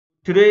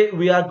Today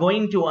we are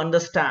going to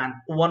understand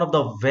one of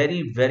the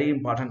very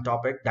important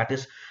topic, that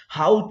is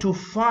how to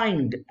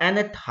find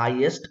nth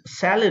highest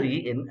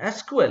salary in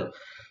SQL.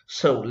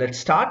 So let's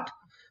start.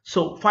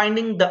 So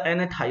finding the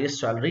nth highest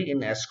salary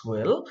in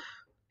SQL.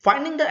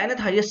 Finding the nth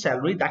highest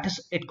salary, that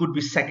is, it could be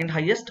second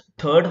highest,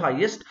 third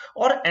highest,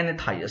 or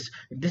nth highest.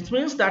 This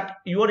means that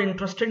you are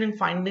interested in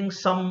finding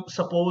some,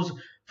 suppose,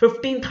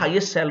 15th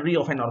highest salary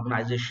of an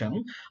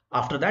organization.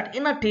 After that,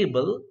 in a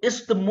table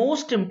is the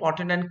most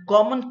important and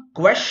common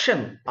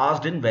question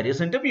asked in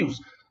various interviews.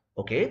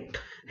 Okay,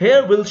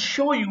 here we'll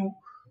show you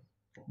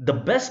the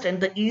best and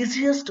the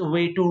easiest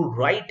way to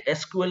write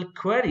SQL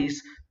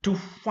queries to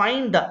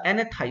find the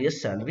nth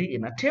highest salary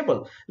in a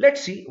table.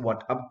 Let's see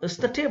what is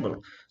the table.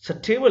 So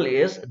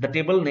the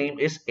table name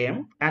is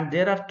M, and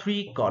there are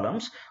three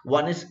columns.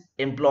 One is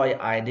employee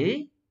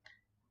ID,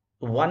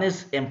 one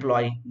is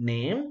employee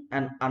name,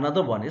 and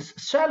another one is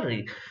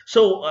salary.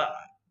 So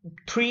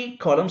three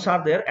columns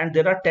are there, and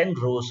there are 10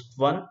 rows,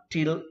 1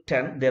 till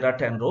 10. There are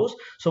 10 rows.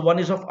 So one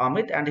is of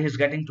Amit and he's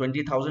getting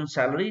 20,000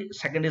 salary.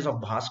 Second is of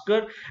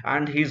Bhaskar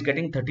and he's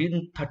getting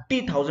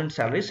 30,000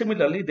 salary.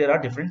 Similarly, there are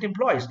different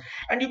employees,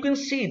 and you can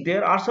see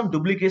there are some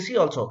duplicacy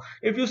also.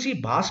 If you see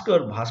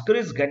Bhaskar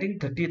is getting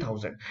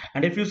 30,000,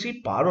 and if you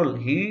see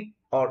Parul, he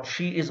or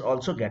she is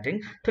also getting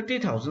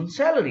 30,000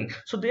 salary.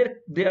 So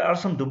there are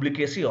some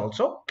duplicacy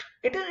also.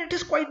 It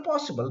is quite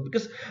possible,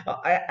 because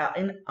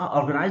in an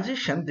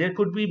organization there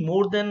could be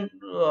more than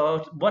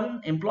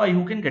one employee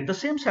who can get the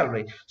same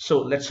salary.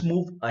 So let's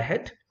move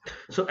ahead.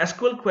 So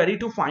SQL query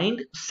to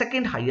find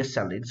second highest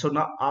salary. So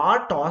now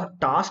our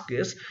task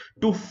is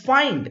to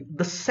find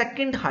the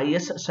second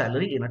highest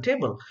salary in a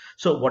table.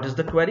 So what is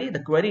the query?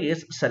 The query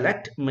is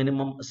select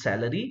minimum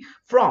salary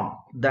from,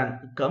 then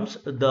comes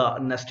the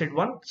nested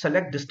one,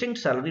 select distinct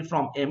salary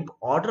from imp,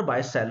 order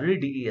by salary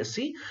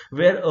DESC,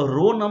 where a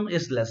row num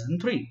is less than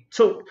 3.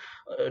 So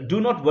do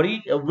not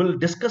worry, we'll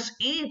discuss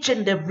each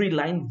and every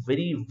line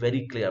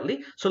very clearly.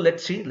 So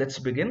let's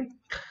begin.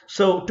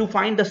 So to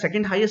find the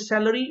second highest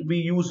salary, we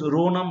use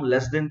row num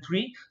less than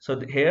 3.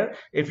 So here,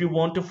 if you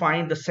want to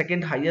find the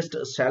second highest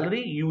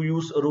salary, you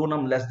use row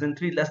num less than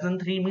 3. Less than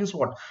 3 means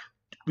what?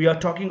 We are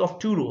talking of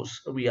 2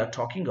 rows. We are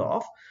talking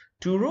of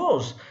 2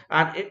 rows,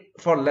 and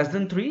for less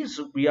than 3,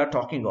 so we are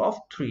talking of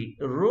 3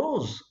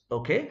 rows.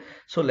 Okay,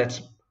 so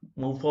let's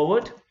move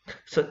forward.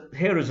 So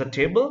here is a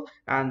table,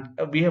 and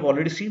we have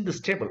already seen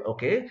this table.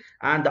 Okay,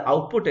 and the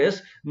output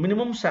is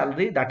minimum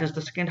salary, that is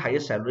the second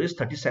highest salary, is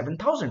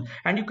 37,000,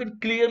 and you can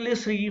clearly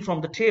see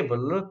from the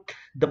table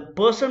the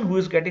person who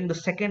is getting the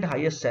second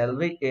highest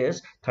salary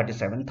is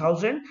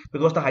 37,000,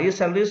 because the highest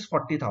salary is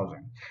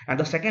 40,000 and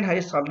the second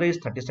highest salary is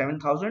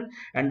 37,000,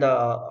 and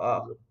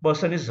the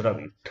person is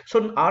Ravi.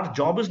 So our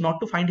job is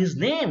not to find his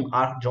name.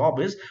 Our job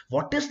is,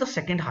 what is the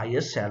second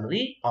highest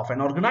salary of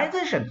an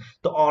organization?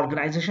 The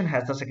organization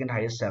has the second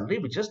highest salary,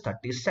 which is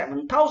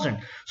 37,000.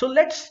 So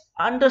let's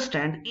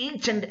understand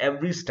each and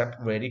every step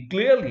very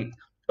clearly.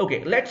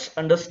 Okay, let us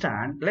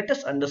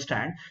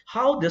understand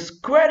how this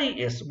query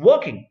is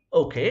working.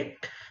 Okay,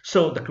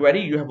 so the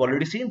query you have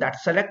already seen, that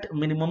select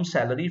minimum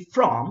salary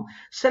from,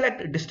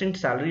 select distinct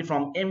salary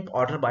from imp,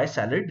 order by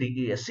salary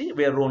DESC,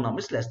 where row num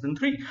is less than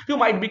 3. You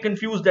might be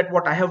confused that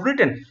what I have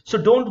written. So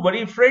don't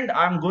worry, friend,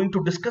 I'm going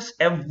to discuss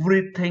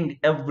everything.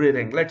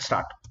 Let's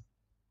start.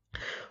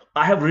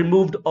 I have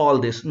removed all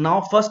this.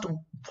 Now first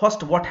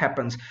what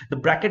happens? The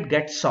bracket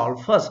gets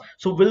solved first.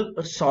 So we'll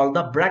solve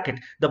the bracket.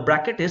 The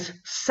bracket is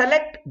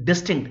select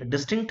distinct.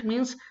 Distinct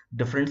means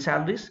different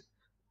salaries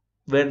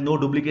where no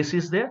duplicacy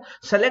is there.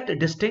 Select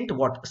distinct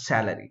what?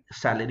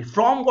 Salary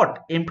from what?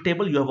 Imp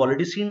table. You have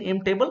already seen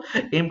imp table.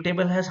 Imp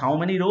table has how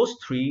many rows?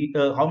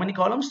 How many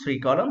columns?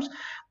 3 columns.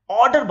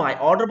 Order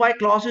by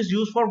clause is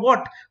used for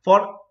what?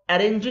 For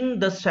arranging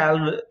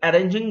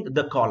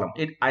the column.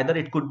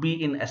 It could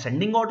be in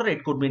ascending order,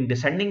 it could be in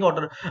descending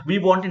order. We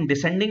want in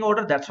descending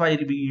order, that's why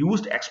we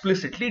used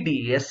explicitly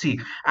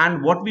DESC.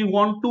 And what we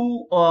want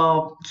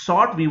to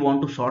sort, we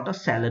want to sort a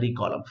salary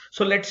column.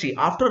 So let's see,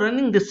 after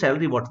running this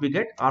salary, what we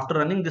get? After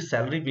running this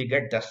salary, we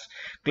get this.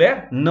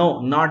 Clear?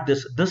 No, not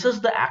this. This is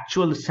the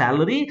actual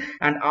salary,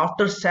 and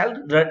after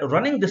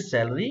running this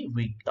salary,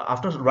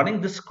 after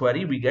running this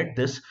query, we get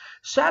this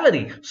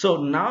salary. So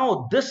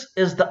now this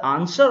is the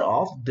answer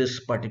of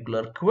this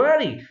particular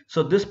query.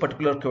 So this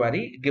particular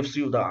query gives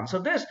you the answer,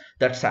 this,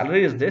 that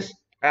salary is this,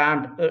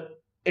 and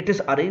it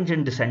is arranged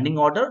in descending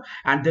order,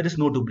 and there is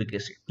no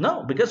duplicacy.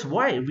 No, because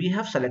why? We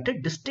have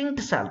selected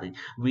distinct salary.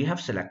 We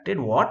have selected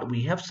what?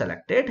 We have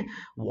selected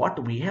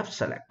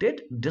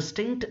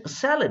distinct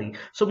salary.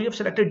 So we have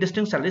selected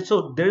distinct salary,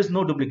 so there is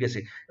no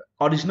duplicacy.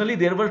 Originally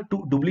there were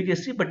 2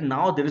 duplicacy, but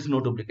now there is no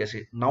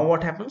duplicacy. Now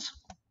what happens?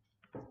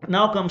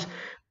 Now comes,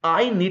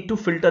 I need to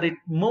filter it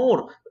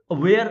more,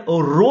 where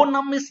a row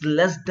num is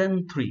less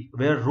than 3.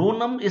 Where row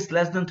num is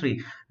less than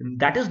 3,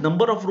 that is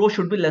number of rows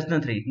should be less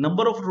than 3.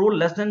 Number of row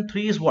less than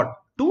 3 is what?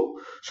 2.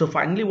 So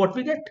finally what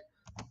we get?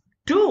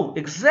 2.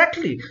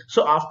 Exactly.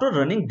 So after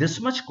running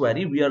this much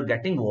query, we are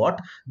getting what?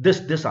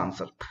 This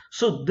answer.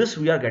 So this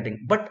we are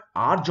getting, but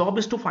our job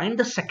is to find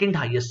the second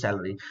highest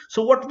salary.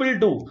 So what we'll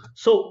do,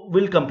 so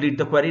we'll complete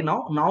the query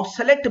now. Now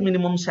select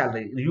minimum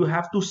salary. You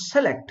have to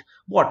select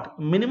what?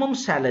 Minimum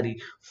salary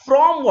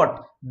from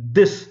what?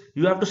 This.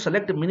 You have to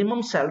select the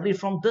minimum salary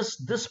from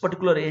this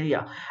particular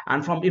area,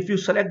 and from, if you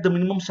select the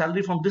minimum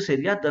salary from this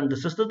area, then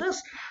this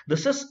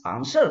is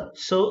answer.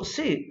 So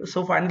see,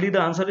 so finally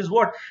the answer is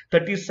what?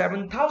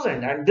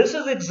 37,000, and this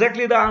is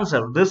exactly the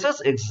answer. This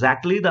is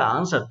exactly the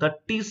answer.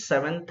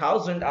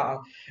 37,000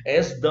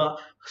 is the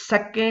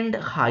second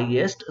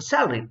highest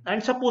salary.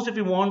 And suppose if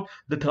you want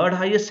the third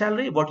highest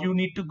salary, what you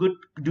need to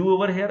do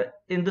over here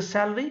in the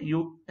salary,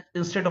 you,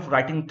 instead of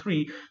writing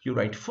 3, you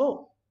write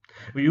 4.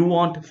 You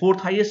want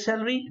fourth highest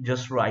salary,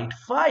 just write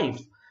 5.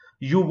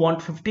 You want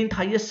 15th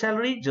highest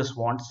salary, just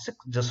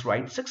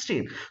write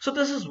 16. So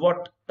this is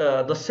what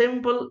the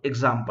simple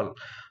example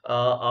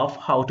of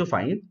how to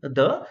find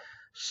the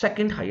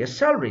second highest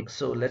salary.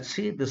 So let's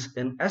see this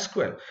in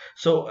SQL.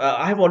 So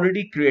I have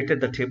already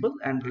created the table,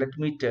 and let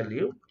me tell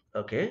you,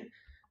 okay,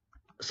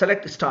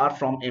 select star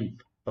from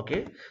imp.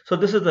 Okay, so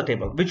this is the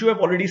table which you have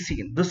already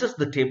seen. This is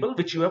the table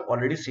which you have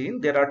already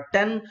seen. There are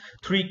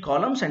 3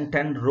 columns and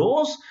 10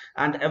 rows,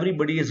 and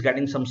everybody is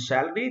getting some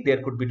salary.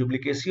 There could be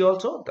duplicacy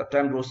also. The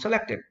 10 rows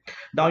selected.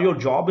 Now your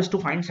job is to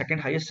find second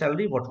highest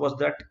salary. What was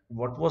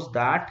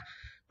that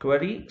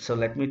query? So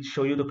let me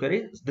show you the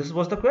query. This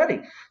was the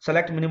query.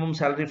 Select minimum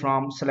salary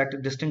from,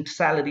 select distinct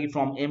salary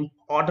from imp,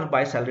 order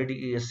by salary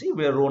DESC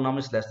where row number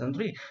is less than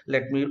 3.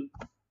 Let me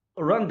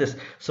run this.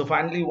 So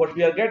finally what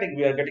we are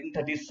getting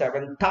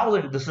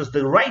 37,000. This is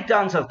the right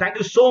answer. Thank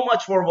you so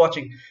much for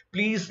watching.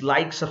 Please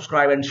like,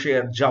 subscribe and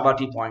share Java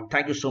Tea Point.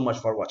 Thank you so much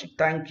for watching.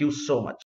 Thank you so much.